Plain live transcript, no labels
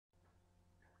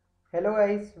Hello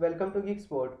guys, welcome to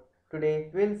GeeksPort.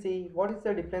 Today we'll see what is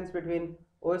the difference between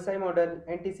OSI model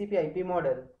and TCP IP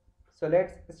model. So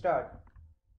let's start.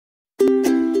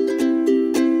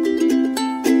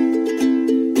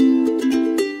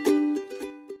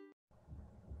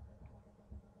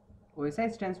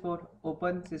 OSI stands for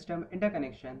Open System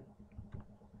Interconnection.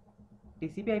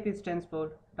 TCP IP stands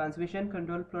for Transmission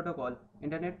Control Protocol,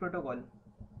 Internet Protocol.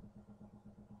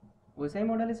 OSI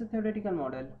model is a theoretical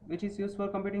model which is used for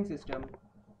computing system,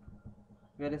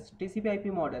 whereas TCP IP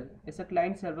model is a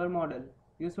client-server model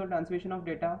used for transmission of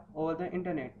data over the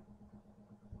internet.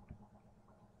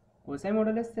 OSI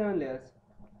model has 7 layers,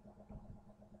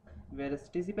 whereas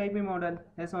TCP IP model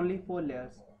has only 4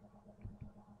 layers.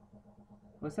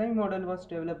 OSI model was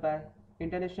developed by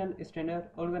International Standard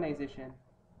Organization,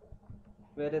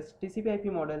 whereas TCP IP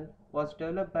model was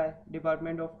developed by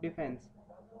Department of Defense.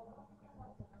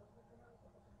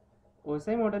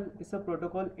 OSI model is a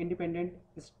protocol independent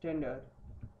standard,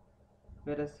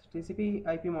 whereas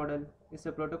TCP IP model is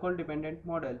a protocol dependent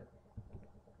model.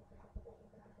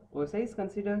 OSI is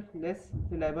considered less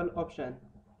reliable option,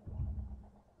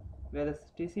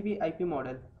 whereas TCP IP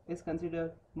model is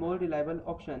considered more reliable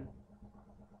option.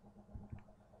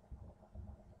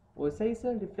 OSI is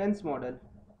a reference model,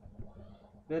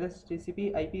 whereas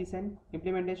TCP IP is an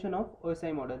implementation of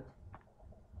OSI model.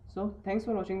 So thanks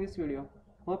for watching this video.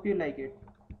 Hope you like it.